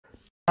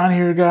On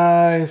here,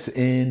 guys,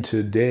 and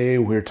today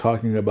we're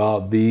talking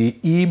about the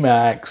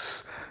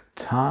Emax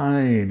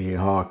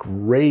Tinyhawk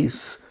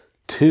Race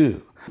 2.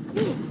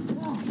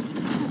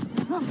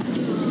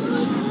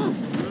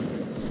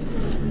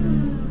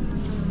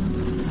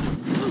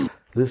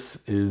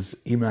 This is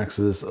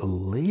Emax's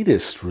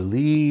latest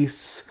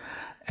release,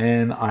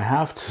 and I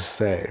have to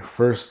say,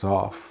 first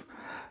off,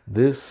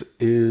 this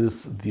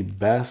is the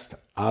best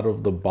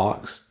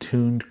out-of-the-box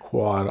tuned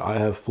quad I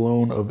have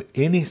flown of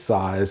any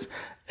size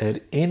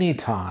at any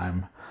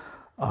time.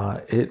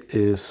 It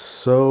is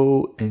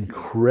so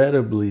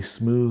incredibly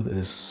smooth. It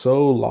is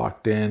so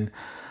locked in.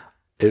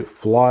 It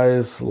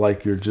flies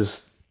like you're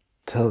just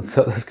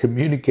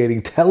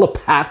communicating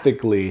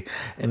telepathically,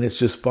 and it's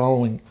just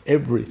following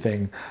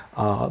everything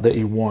that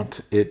you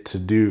want it to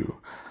do.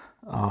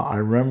 I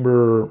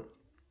remember,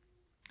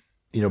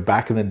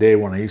 back in the day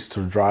when I used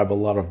to drive a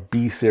lot of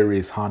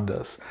B-series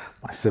Hondas,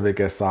 my Civic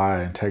Si,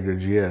 Integra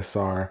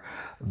GSR,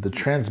 the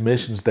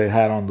transmissions they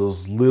had on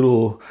those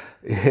little,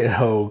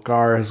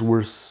 cars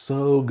were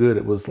so good.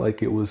 It was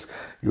like it was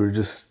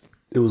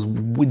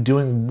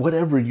doing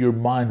whatever your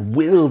mind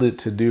willed it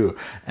to do.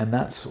 And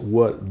that's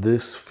what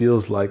this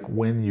feels like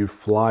when you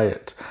fly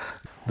it.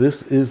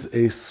 This is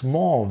a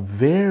small,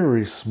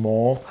 very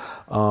small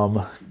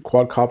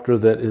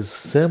quadcopter that is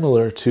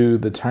similar to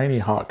the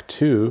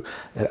Tinyhawk II.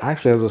 It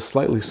actually has a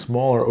slightly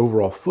smaller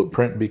overall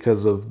footprint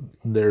because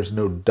there's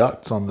no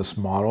ducts on this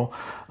model,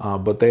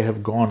 but they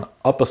have gone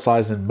up a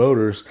size in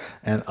motors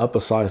and up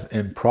a size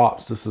in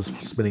props. This is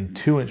spinning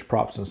 2-inch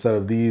props instead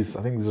of these.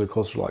 I think these are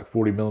closer to like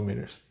 40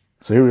 millimeters.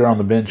 So here we are on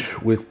the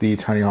bench with the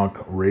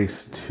Tinyhawk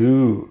Race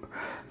 2.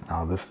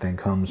 Now this thing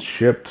comes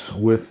shipped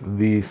with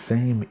the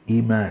same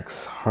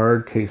Emax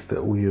hard case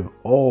that we have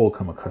all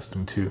come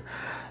accustomed to.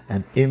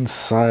 And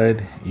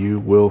inside you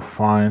will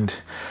find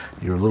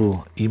your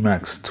little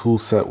Emax tool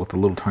set with a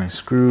little tiny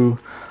screw,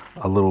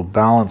 a little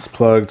balance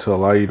plug to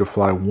allow you to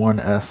fly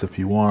 1S if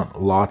you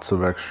want, lots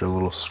of extra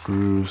little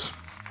screws.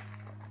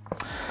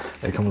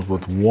 It comes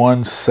with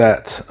one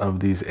set of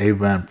these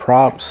A-van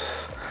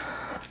props.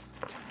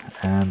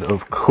 And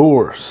of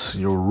course,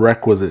 your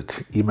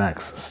requisite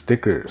Emax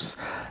stickers.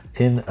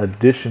 In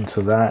addition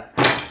to that,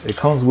 it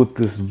comes with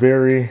this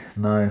very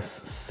nice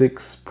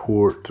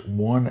 6-port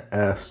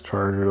 1S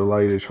charger to allow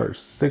you to charge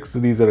 6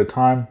 of these at a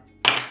time.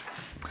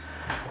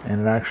 And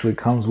it actually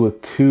comes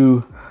with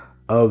 2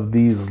 of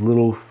these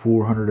little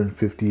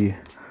 450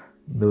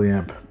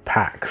 milliamp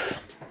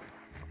packs.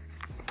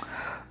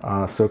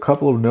 So a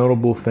couple of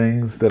notable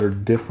things that are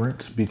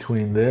different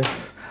between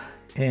this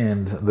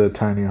and the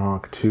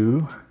Tinyhawk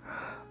 2.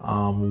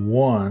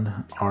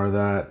 One are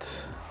that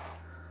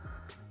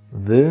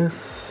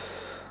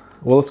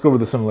let's go over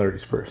the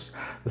similarities first.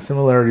 The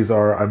similarities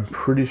are, I'm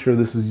pretty sure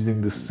this is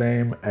using the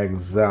same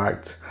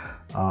exact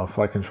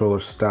flight controller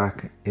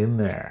stack in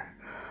there,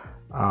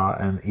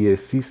 and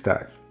EAC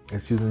stack.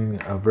 It's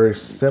using a very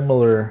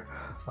similar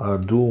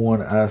dual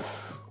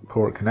 1S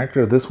port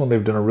connector. This one,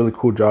 they've done a really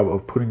cool job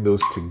of putting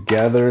those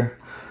together.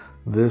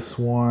 This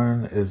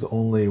one is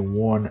only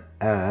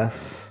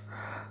 1S,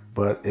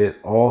 but it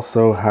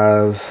also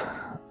has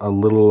a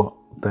little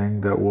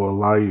thing that will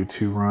allow you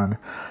to run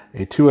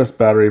a 2S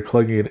battery,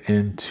 plugging it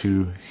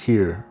into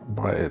here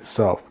by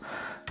itself.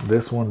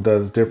 This one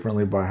does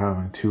differently by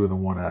having 2 of the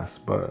 1S,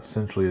 but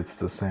essentially it's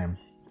the same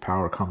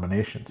power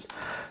combinations.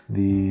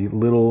 The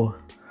little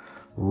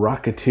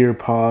Rocketeer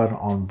pod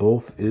on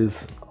both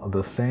is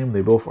the same.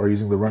 They both are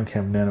using the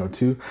Runcam Nano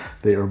 2.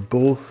 They are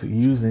both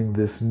using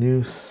this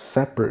new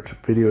separate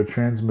video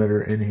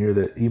transmitter in here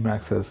that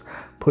Emax has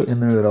put in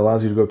there that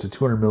allows you to go up to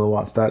 200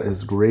 milliwatts. That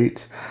is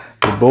great.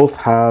 They both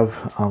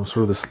have sort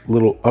of this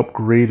little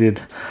upgraded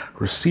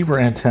receiver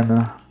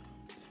antenna,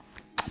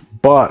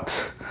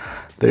 but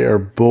they are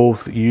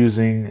both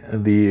using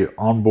the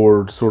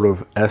onboard sort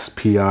of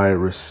SPI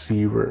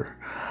receiver.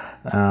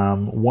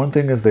 One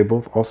thing is they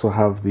both also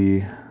have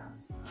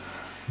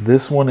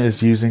this one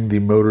is using the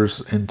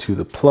motors into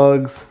the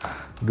plugs.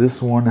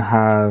 This one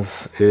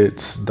has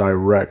it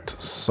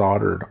direct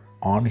soldered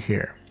on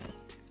here.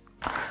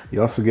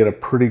 You also get a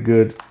pretty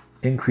good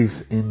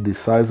increase in the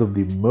size of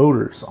the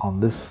motors on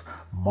this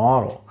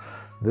model.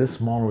 This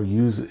model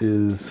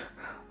uses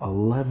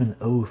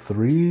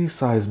 1103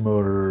 size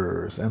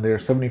motors, and they are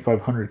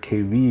 7500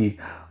 kV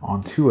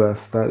on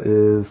 2S. That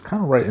is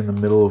kind of right in the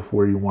middle of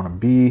where you want to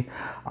be.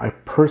 I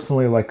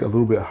personally like a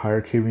little bit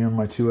higher kV on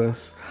my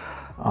 2S.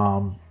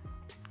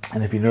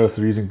 And if you notice,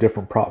 they're using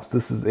different props.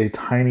 This is a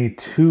tiny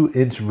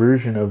 2-inch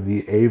version of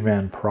the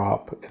A-van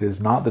prop. It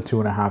is not the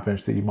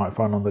 2.5-inch that you might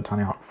find on the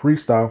Tinyhawk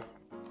Freestyle.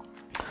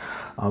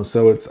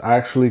 So it's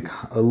actually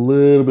a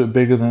little bit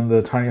bigger than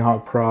the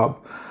Tinyhawk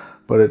prop,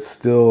 but it's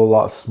still a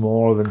lot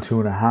smaller than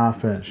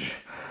 2.5-inch.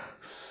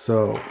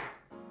 So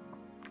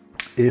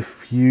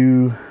if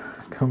you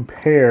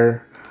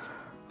compare,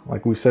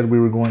 like we said we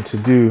were going to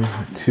do,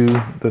 to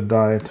the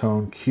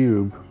Diatone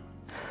Cube,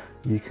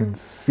 you can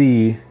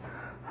see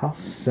how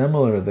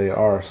similar they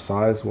are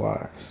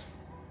size-wise.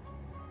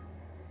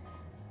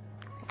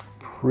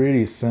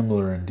 pretty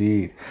similar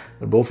indeed.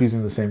 They're both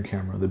using the same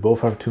camera. They both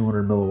have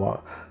 200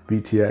 milliwatt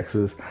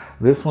VTXs.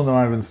 This one, though,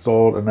 I've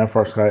installed an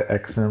FrSky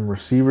XM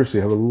receiver, so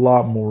you have a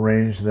lot more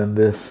range than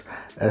this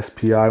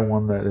SPI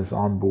one that is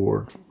on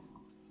board.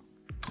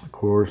 Of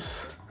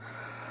course,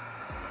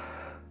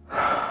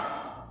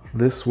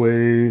 this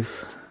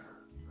weighs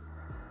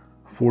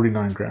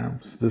 49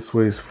 grams. This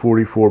weighs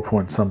 44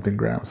 point something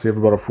grams. So you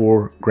have about a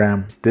 4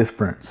 gram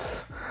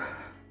difference.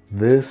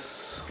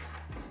 This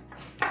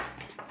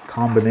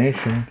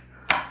combination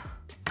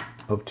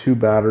of two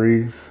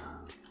batteries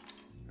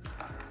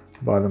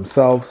by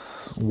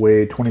themselves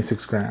weigh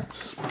 26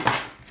 grams.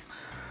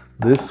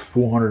 This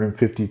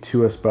 450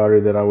 2S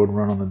battery that I would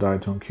run on the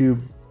Diatone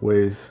Cube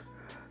weighs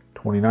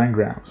 29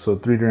 grams, so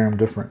 3 gram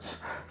difference.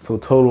 So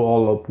total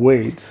all up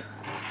weight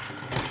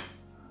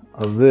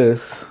of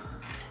this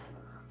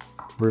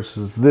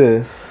versus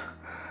this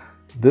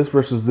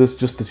versus this,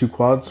 just the two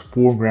quads,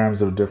 4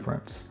 grams of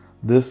difference.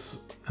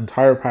 This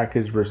entire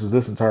package versus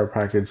this entire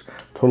package,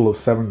 total of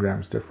 7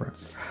 grams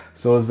difference.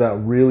 So does that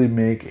really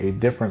make a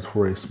difference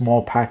for a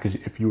small package?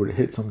 If you were to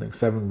hit something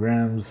 7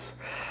 grams,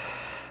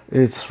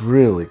 it's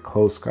really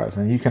close, guys.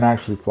 And you can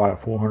actually fly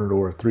at 400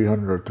 or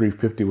 300 or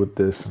 350 with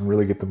this and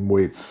really get the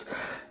weights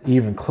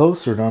even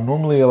closer. Now,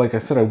 normally, like I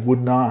said, I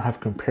would not have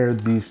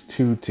compared these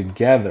two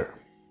together,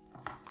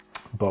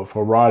 but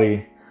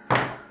Ferrari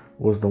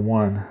was the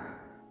one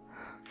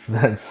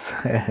that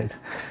said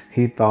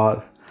he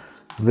thought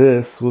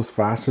this was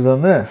faster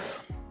than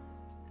this.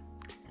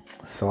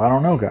 So I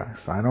don't know,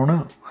 guys. I don't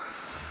know.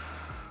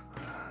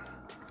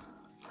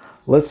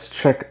 Let's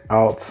check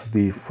out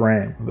the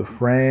frame. The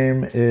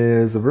frame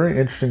is a very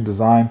interesting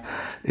design.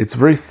 It's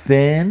very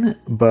thin,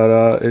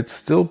 but it's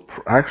still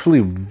actually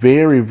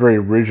very, very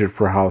rigid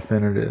for how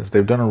thin it is.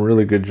 They've done a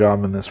really good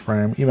job in this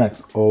frame.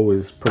 Emax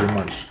always pretty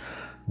much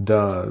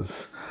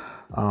does.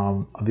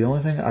 The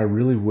only thing I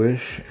really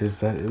wish is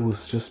that it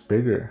was just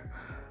bigger.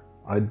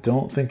 I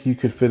don't think you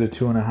could fit a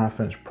 2.5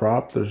 inch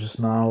prop. There's just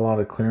not a lot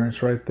of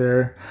clearance right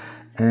there.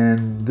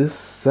 And this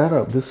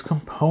setup, this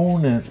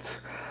component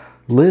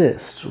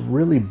list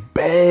really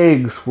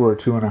begs for a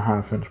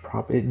 2.5 inch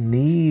prop. It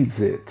needs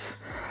it.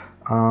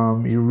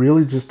 You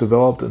really just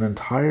developed an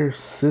entire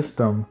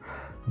system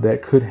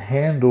that could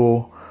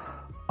handle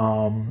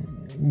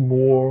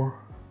more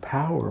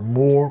power,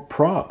 more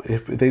prop.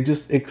 If they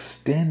just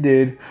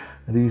extended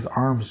these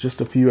arms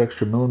just a few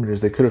extra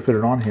millimeters, they could have fit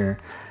it on here.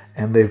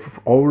 And they've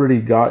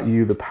already got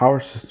you the power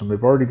system.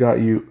 They've already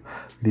got you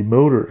the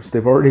motors.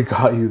 They've already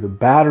got you the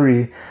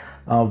battery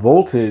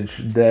voltage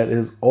that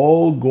is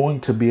all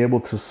going to be able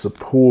to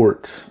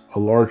support a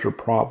larger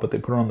prop, but they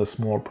put it on the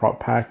smaller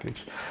prop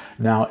package.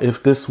 Now,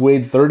 if this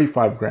weighed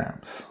 35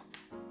 grams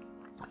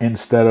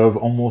instead of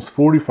almost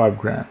 45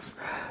 grams,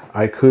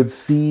 I could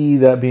see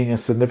that being a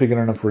significant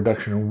enough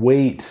reduction in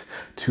weight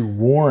to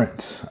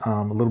warrant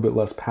a little bit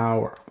less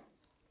power.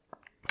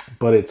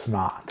 But it's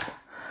not.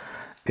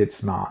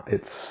 It's not.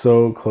 It's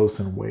so close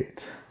in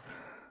weight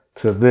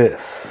to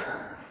this.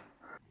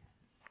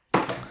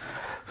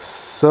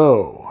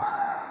 So,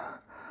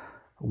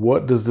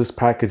 what does this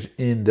package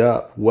end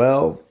up?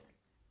 Well,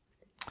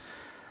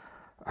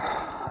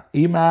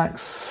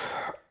 Emax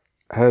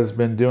has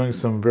been doing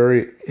some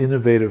very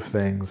innovative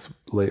things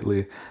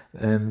lately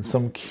and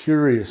some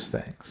curious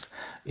things.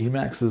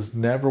 Emax is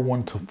never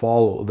one to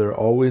follow. They're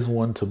always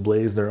one to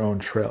blaze their own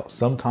trail.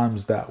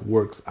 Sometimes that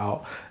works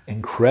out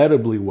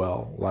incredibly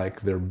well,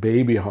 like their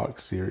Baby Hawk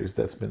series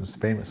that's been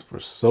famous for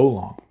so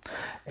long,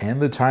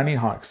 and the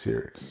Tinyhawk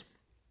series.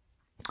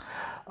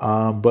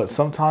 But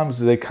sometimes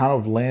they kind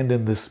of land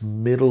in this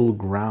middle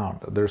ground.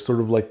 They're sort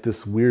of like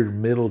this weird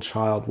middle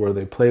child where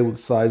they play with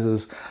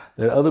sizes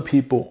that other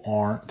people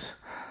aren't,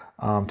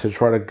 to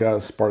try to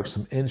spark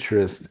some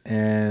interest.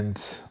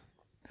 And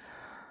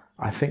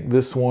I think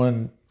this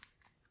one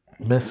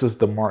misses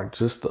the mark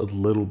just a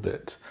little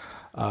bit.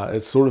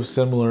 It's sort of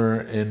similar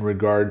in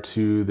regard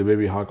to the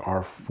Baby Hawk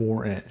R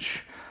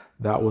 4-inch.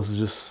 That was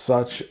just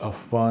such a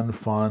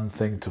fun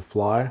thing to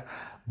fly.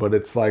 But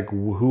it's like,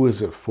 who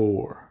is it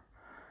for?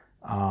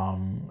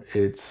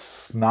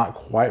 It's not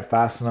quite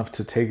fast enough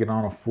to take it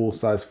on a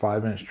full-size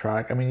 5-inch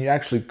track. I mean, you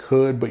actually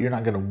could, but you're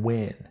not going to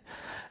win.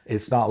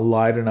 It's not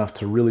light enough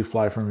to really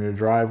fly from your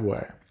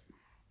driveway.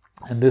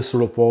 And this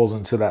sort of falls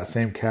into that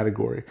same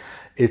category.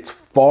 It's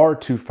far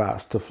too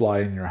fast to fly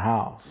in your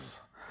house.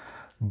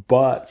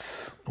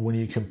 But when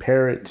you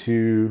compare it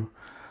to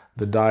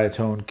the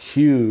Diatone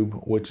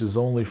Cube, which is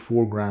only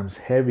 4 grams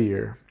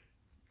heavier,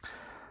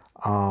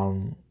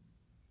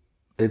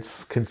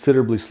 it's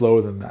considerably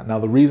slower than that. Now,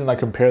 the reason I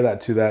compare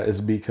that to that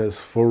is because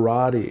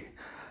Ferrari,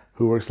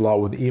 who works a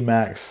lot with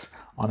Emax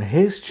on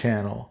his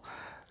channel,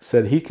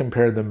 said he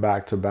compared them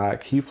back to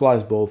back. He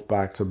flies both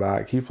back to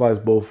back. He flies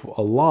both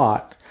a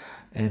lot.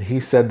 And he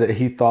said that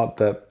he thought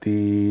that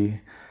the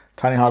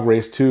Tinyhawk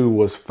Race 2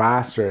 was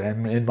faster.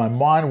 And in my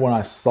mind, when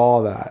I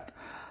saw that,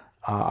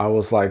 I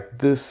was like,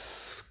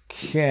 this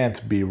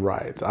can't be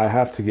right. I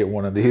have to get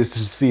one of these to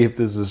see if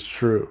this is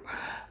true.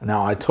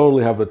 Now, I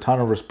totally have a ton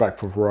of respect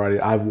for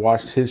Ferrari. I've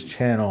watched his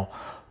channel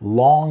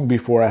long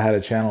before I had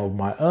a channel of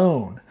my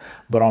own.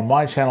 But on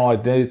my channel, I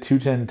did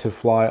tend to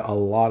fly a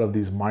lot of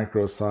these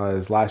micro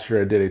size. Last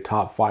year I did a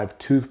top 5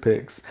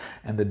 toothpicks,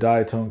 and the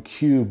Diatone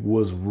Cube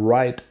was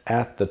right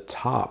at the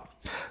top.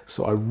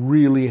 So I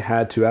really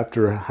had to,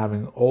 after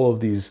having all of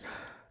these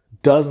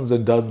dozens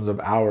and dozens of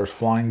hours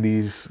flying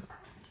these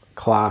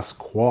class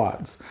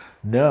quads,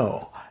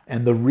 no.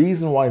 And the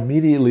reason why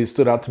immediately it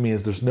stood out to me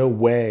is there's no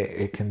way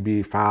it can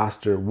be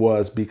faster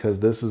was because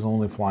this is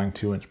only flying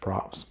 2-inch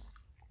props.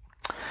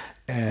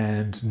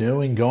 And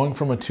knowing going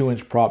from a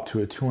 2-inch prop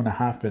to a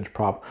 2.5-inch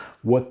prop,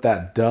 what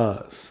that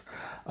does.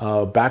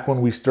 Back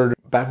when we started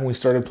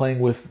playing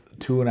with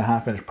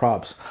 2.5-inch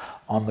props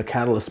on the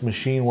Catalyst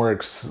Machine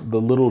Works,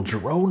 the little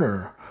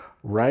droner,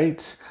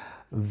 right?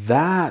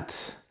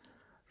 That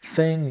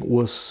thing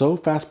was so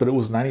fast, but it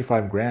was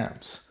 95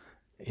 grams.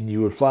 And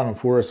you would fly on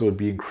forest, it would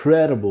be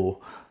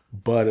incredible,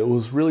 but it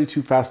was really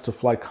too fast to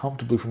fly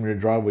comfortably from your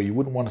driveway. You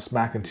wouldn't want to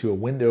smack into a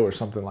window or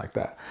something like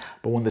that.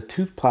 But when the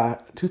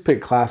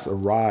toothpick class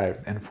arrived,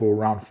 and for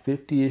around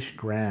 50-ish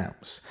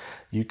grams,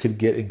 you could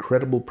get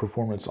incredible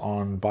performance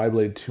on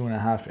bi-blade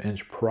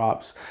 2.5-inch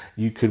props.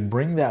 You could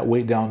bring that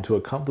weight down to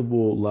a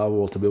comfortable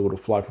level to be able to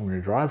fly from your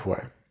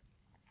driveway.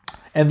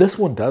 And this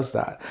one does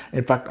that.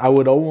 In fact, I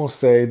would almost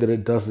say that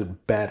it does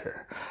it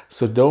better.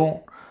 So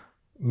don't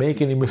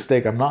make any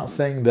mistake. I'm not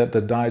saying that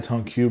the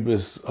Diatone Cube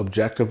is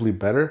objectively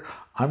better.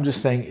 I'm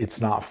just saying it's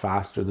not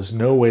faster. There's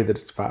no way that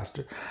it's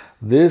faster.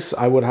 This,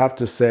 I would have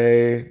to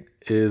say,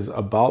 is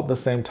about the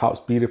same top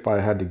speed if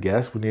I had to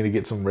guess. We need to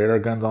get some radar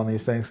guns on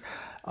these things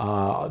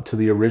to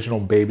the original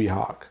Baby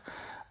Hawk,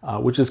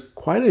 which is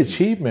quite an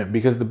achievement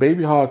because the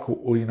Baby Hawk,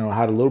 you know,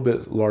 had a little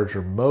bit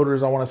larger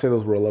motors. I want to say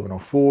those were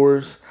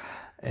 1104s,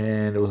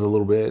 and it was a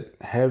little bit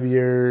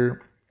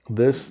heavier.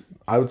 This,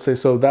 I would say,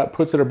 so that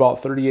puts it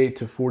about 38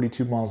 to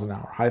 42 miles an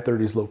hour, high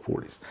 30s, low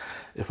 40s.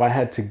 If I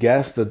had to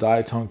guess, the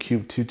Diatone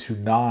Cube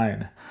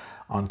 229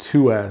 on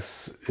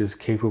 2S is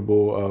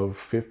capable of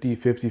 50,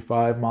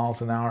 55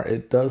 miles an hour.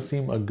 It does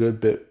seem a good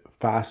bit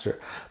faster.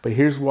 But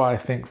here's why I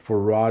think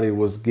Ferrari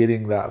was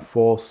getting that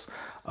false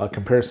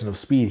comparison of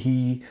speed.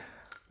 He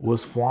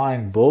was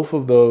flying both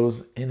of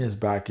those in his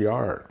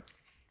backyard.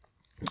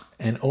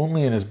 And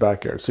only in his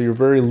backyard. So you're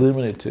very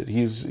limited.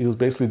 He was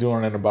basically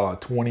doing it in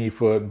about a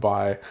 20-foot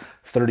by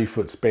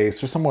 30-foot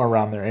space or somewhere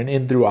around there, and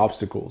in through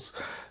obstacles.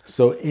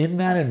 So in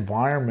that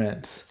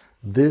environment,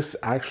 this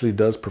actually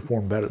does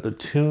perform better. The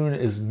tune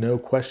is no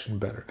question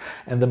better.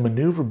 And the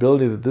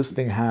maneuverability that this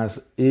thing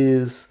has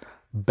is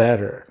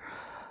better.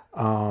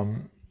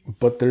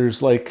 But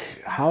there's like,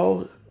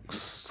 how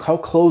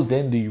closed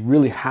in do you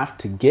really have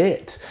to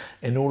get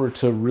in order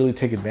to really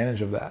take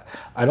advantage of that?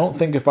 I don't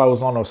think if I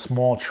was on a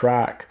small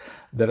track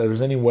that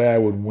there's any way I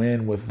would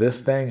win with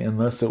this thing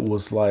unless it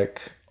was like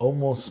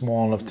almost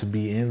small enough to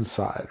be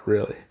inside,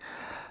 really.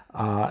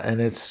 And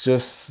it's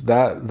just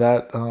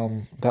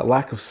that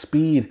lack of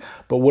speed.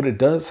 But what it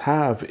does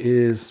have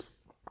is,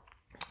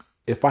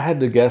 if I had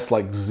to guess,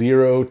 like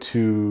 0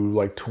 to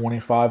like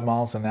 25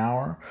 miles an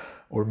hour,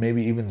 or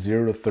maybe even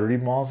 0 to 30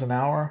 miles an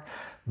hour,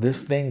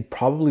 this thing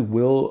probably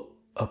will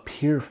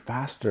appear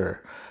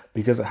faster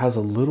because it has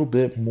a little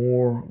bit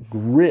more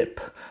grip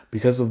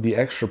because of the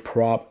extra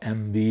prop,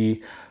 and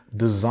the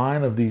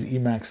design of these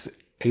Emax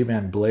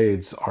A-band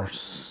blades are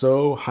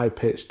so high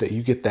pitched that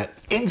you get that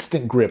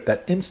instant grip,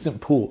 that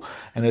instant pull,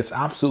 and it's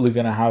absolutely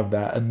going to have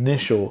that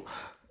initial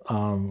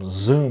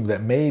zoom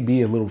that may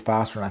be a little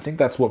faster. And I think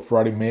that's what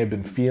Ferrari may have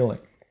been feeling.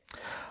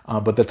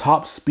 But the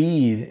top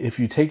speed, if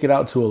you take it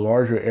out to a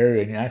larger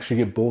area and you actually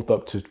get both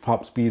up to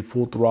top speed,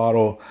 full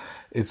throttle,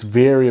 it's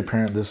very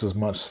apparent this is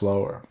much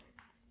slower.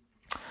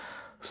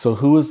 So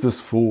who is this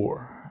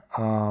for?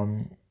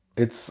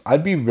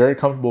 I'd be very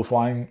comfortable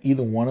flying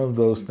either one of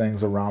those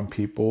things around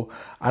people.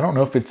 I don't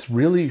know if it's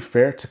really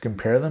fair to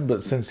compare them,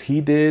 but since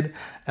he did,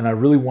 and I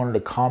really wanted to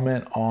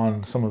comment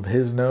on some of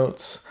his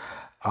notes,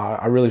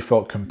 I really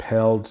felt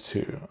compelled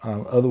to.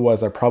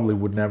 Otherwise, I probably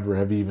would never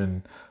have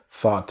even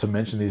thought to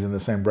mention these in the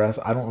same breath.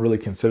 I don't really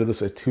consider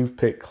this a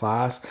toothpick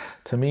class.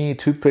 To me,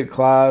 toothpick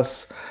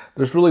class,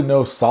 there's really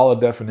no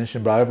solid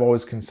definition, but I've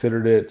always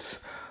considered it,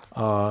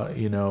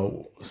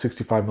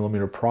 65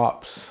 millimeter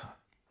props.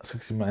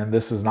 And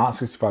this is not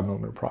 65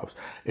 millimeter props.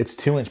 It's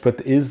 2-inch,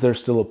 but is there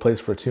still a place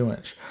for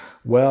 2-inch?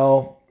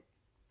 Well,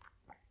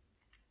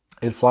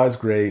 it flies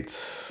great.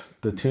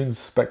 The tune's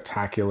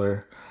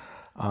spectacular.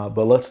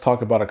 But let's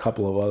talk about a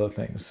couple of other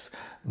things.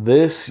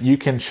 This, you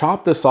can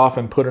chop this off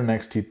and put an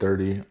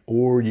XT30,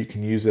 or you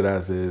can use it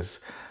as is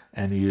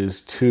and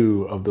use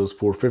 2 of those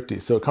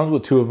 450s. So it comes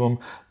with 2 of them,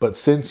 but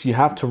since you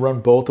have to run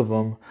both of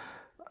them,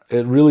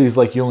 it really is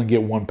like you only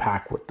get 1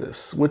 pack with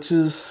this, which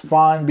is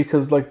fine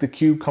because like the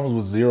Cube comes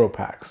with 0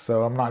 packs.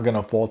 So I'm not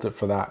gonna fault it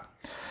for that.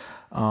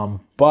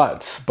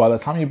 But by the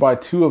time you buy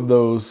 2 of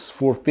those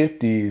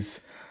 450s,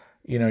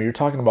 you're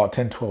talking about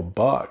 10, 12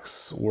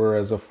 bucks.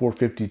 Whereas a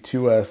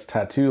 452S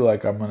tattoo,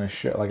 like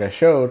I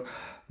showed,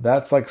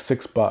 that's like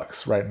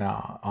 $6 right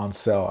now on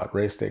sale at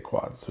Race Day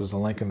Quads. There's a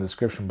link in the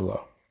description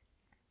below.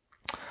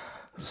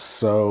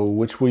 So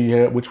which will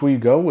you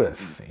go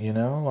with? You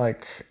know,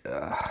 like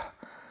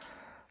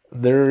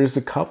there is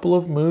a couple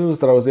of moves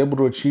that I was able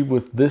to achieve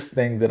with this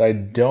thing that I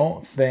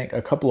don't think,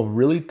 a couple of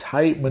really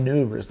tight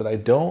maneuvers that I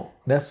don't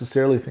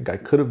necessarily think I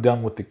could have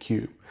done with the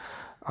Cube.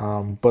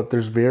 But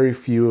there's very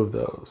few of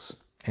those.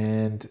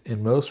 And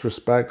in most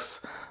respects,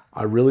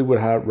 I really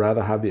would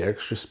rather have the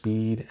extra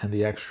speed and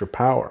the extra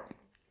power.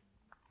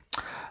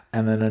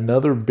 And then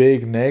another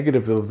big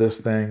negative of this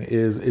thing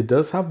is it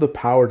does have the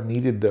power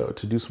needed though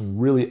to do some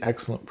really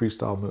excellent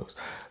freestyle moves.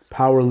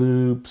 Power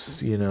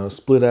loops, you know,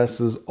 split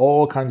S's,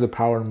 all kinds of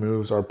power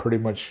moves are pretty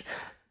much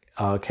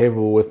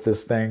capable with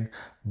this thing.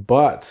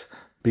 But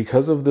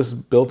because of this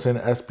built-in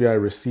SPI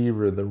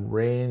receiver, the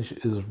range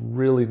is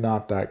really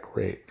not that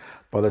great.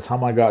 By the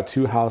time I got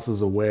 2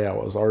 houses away, I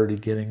was already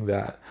getting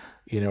that,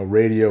 you know,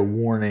 radio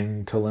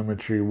warning,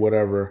 telemetry,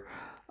 whatever,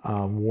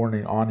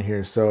 warning on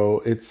here.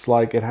 So it's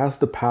like it has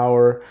the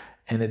power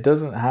and it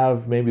doesn't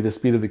have maybe the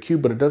speed of the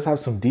Cube, but it does have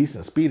some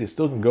decent speed. It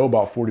still can go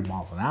about 40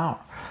 miles an hour.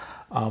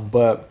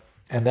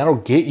 And that'll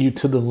get you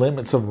to the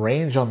limits of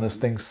range on this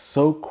thing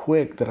so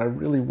quick that I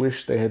really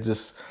wish they had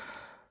just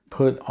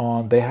put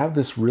on, they have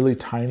this really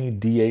tiny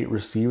D8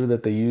 receiver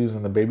that they use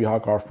in the Baby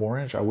Hawk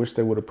R4-inch. I wish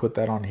they would have put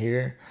that on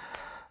here.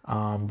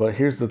 But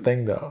here's the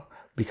thing though,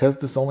 because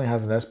this only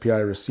has an SPI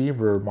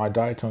receiver, my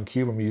Diatone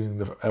Cube, I'm using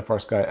the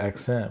FrSky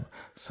XM.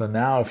 So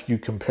now if you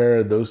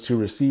compare those two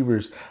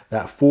receivers,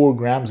 that 4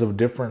 grams of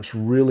difference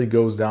really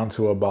goes down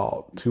to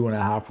about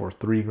 2.5 or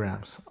 3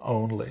 grams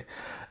only.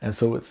 And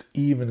so it's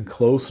even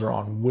closer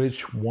on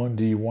which one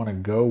do you want to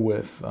go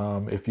with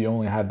if you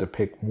only had to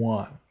pick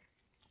one.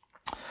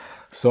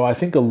 So I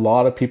think a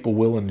lot of people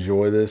will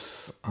enjoy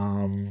this.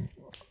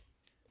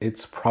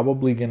 It's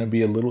probably going to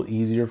be a little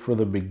easier for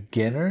the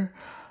beginner.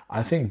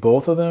 I think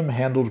both of them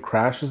handled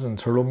crashes and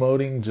turtle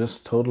moding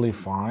just totally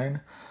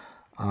fine.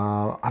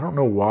 I don't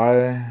know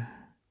why.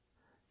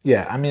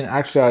 Yeah, I mean,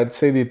 actually, I'd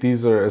say that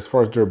these are, as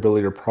far as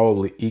durability, are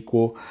probably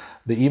equal.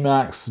 The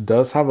Emax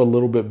does have a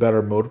little bit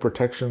better motor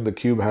protection. The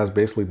Cube has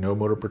basically no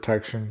motor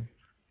protection.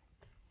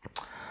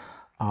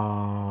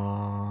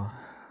 But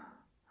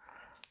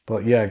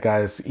yeah,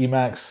 guys,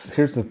 Emax,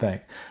 here's the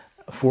thing.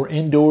 For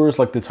indoors,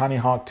 like the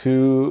Tinyhawk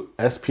II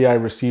SPI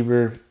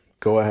receiver,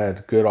 go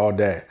ahead, good all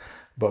day.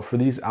 But for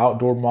these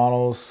outdoor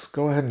models,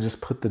 go ahead and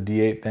just put the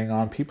D8 thing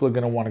on. People are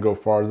going to want to go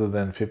farther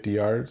than 50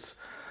 yards.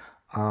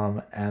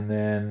 And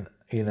then,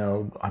 you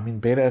know, I mean,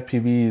 Beta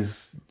FPV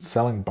is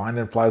selling bind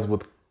and flies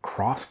with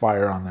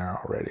Crossfire on there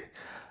already.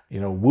 You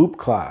know, Whoop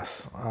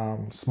class,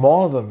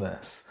 smaller than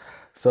this.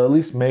 So at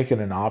least make it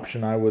an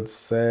option, I would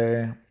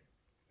say.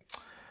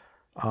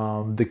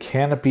 The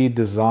canopy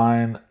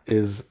design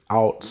is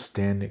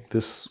outstanding.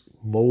 This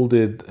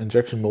molded,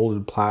 injection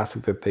molded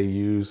plastic that they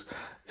use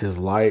is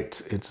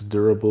light, it's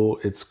durable,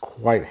 it's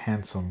quite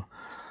handsome.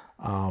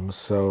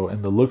 So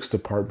in the looks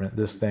department,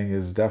 this thing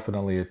is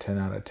definitely a 10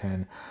 out of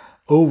 10.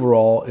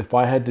 Overall, if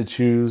I had to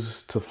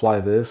choose to fly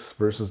this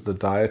versus the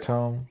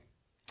Diatone,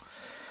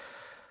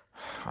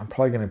 I'm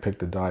probably going to pick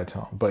the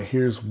Diatone. But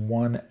here's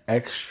one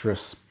extra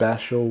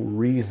special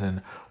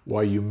reason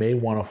why you may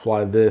want to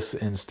fly this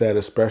instead,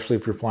 especially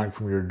if you're flying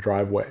from your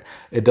driveway.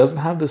 It doesn't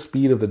have the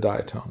speed of the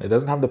Diatone. It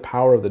doesn't have the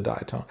power of the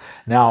Diatone.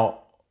 Now,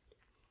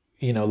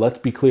 you know, let's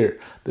be clear.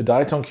 The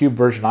Diatone Cube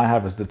version I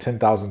have is the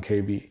 10,000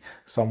 kV.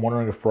 So I'm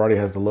wondering if Ferrari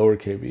has the lower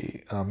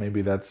kV.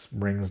 Maybe that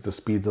brings the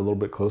speeds a little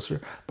bit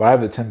closer. But I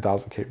have the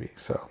 10,000 kV.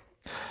 So,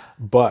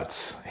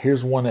 but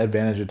here's one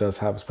advantage it does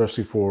have,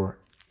 especially for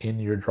in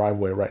your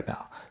driveway right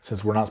now,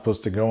 since we're not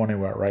supposed to go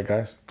anywhere, right,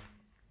 guys?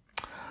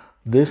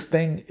 This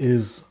thing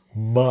is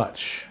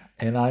much,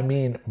 and I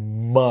mean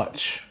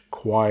much,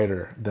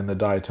 quieter than the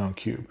Diatone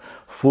Cube.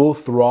 Full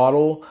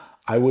throttle,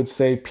 I would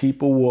say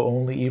people will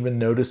only even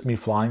notice me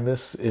flying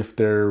this if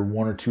they're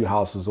 1 or 2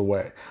 houses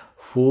away.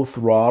 Full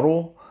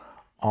throttle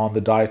on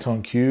the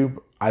Diatone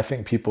Cube, I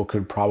think people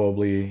could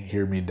probably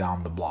hear me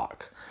down the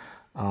block.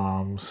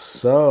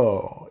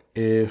 So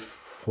if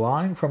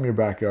flying from your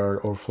backyard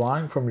or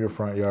flying from your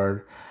front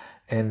yard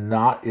and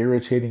not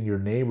irritating your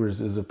neighbors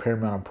is of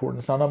paramount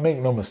importance. Now, make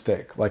no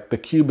mistake, like the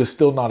Cube is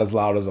still not as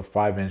loud as a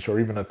 5-inch or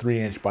even a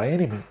 3-inch by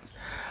any means,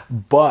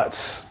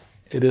 but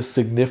it is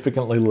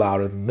significantly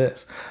louder than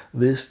this.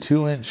 This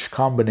 2-inch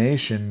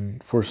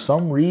combination, for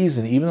some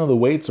reason, even though the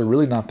weights are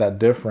really not that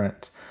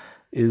different,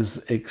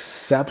 is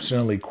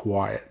exceptionally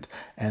quiet.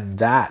 And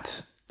that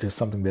is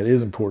something that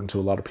is important to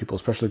a lot of people,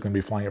 especially going to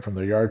be flying it from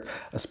their yard,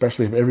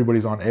 especially if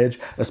everybody's on edge,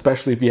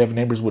 especially if you have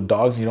neighbors with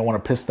dogs and you don't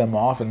want to piss them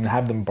off and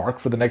have them bark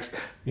for the next,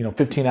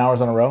 15 hours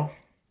in a row.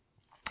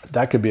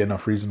 That could be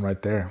enough reason right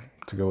there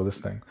to go with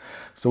this thing.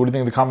 So what do you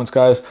think in the comments,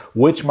 guys?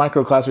 Which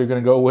micro class are you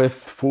going to go with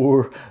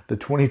for the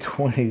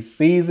 2020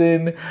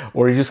 season?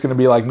 Or are you just going to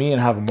be like me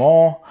and have them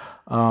all?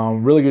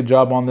 Really good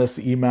job on this,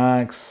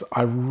 Emax.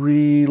 I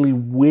really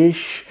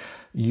wish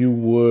you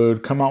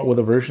would come out with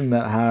a version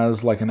that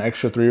has like an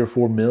extra 3 or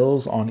 4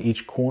 mils on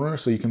each corner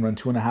so you can run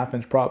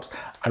 2.5-inch props.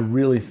 I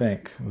really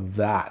think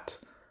that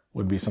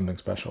would be something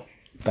special.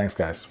 Thanks,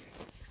 guys.